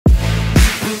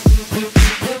As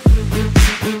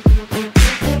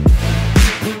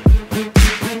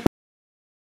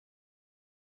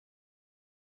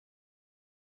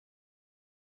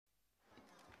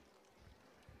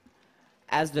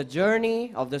the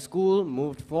journey of the school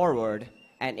moved forward,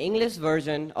 an English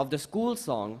version of the school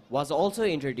song was also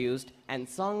introduced and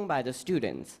sung by the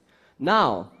students.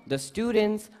 Now, the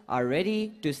students are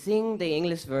ready to sing the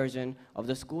English version of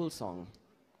the school song.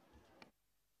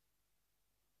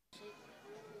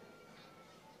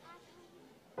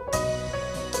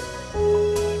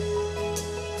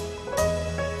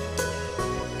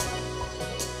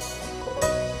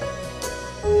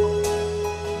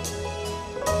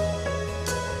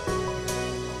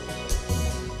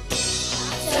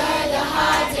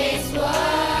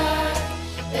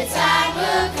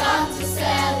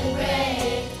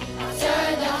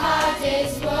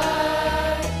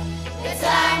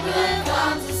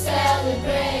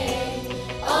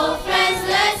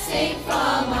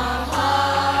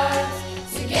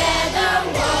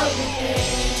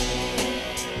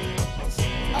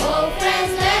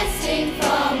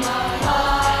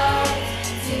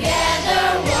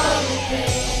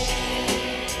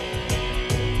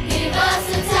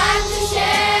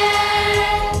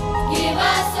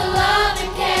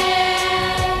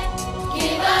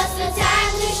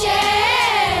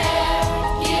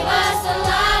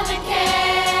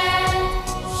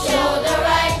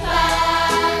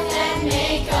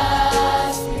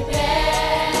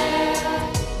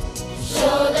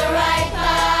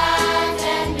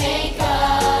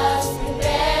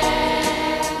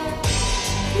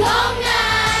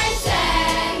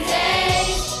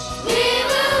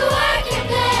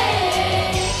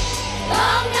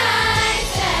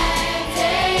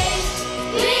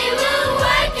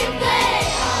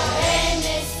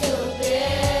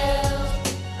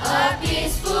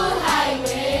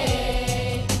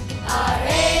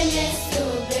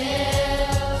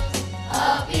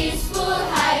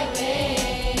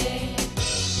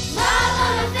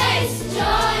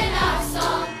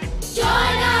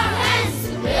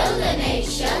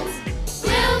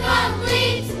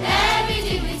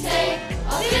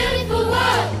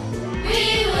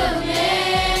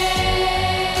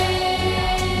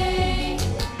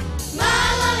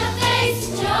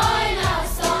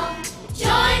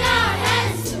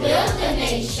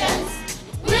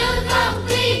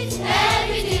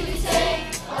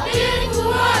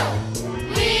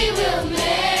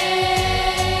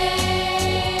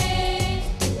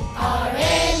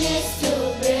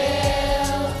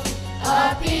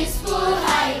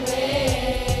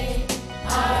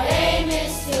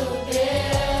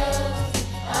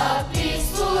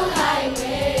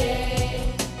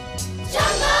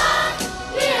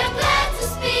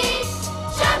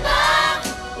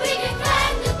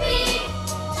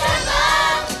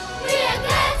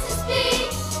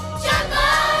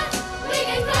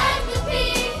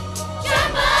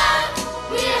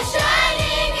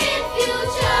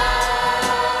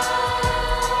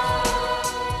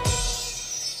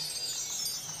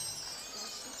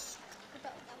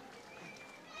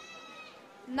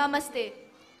 Namaste.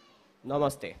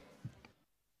 Namaste.